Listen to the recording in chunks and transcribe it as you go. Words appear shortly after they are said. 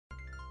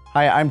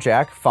Hi, I'm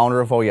Jack,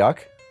 founder of Oh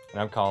Yuk. And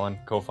I'm Colin,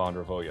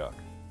 co-founder of Oh Yuk.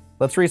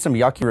 Let's read some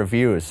yucky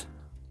reviews.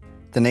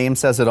 The name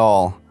says it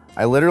all.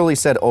 I literally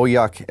said Oh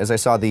Yuk as I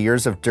saw the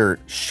years of dirt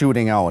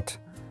shooting out.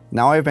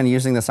 Now I've been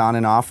using this on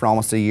and off for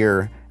almost a year,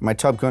 and my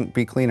tub couldn't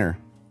be cleaner.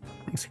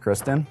 Thanks,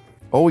 Kristen.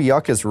 Oh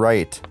Yuk is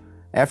right.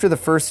 After the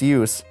first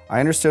use, I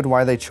understood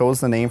why they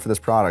chose the name for this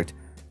product,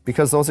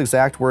 because those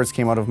exact words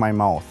came out of my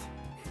mouth.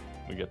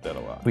 We get that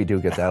a lot. We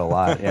do get that a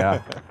lot,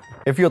 yeah.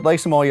 If you'd like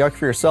some Oh Yuk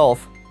for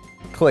yourself,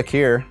 click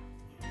here.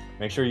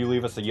 Make sure you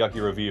leave us a yucky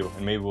review,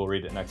 and maybe we'll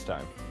read it next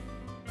time.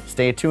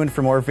 Stay tuned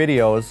for more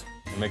videos.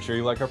 And make sure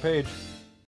you like our page.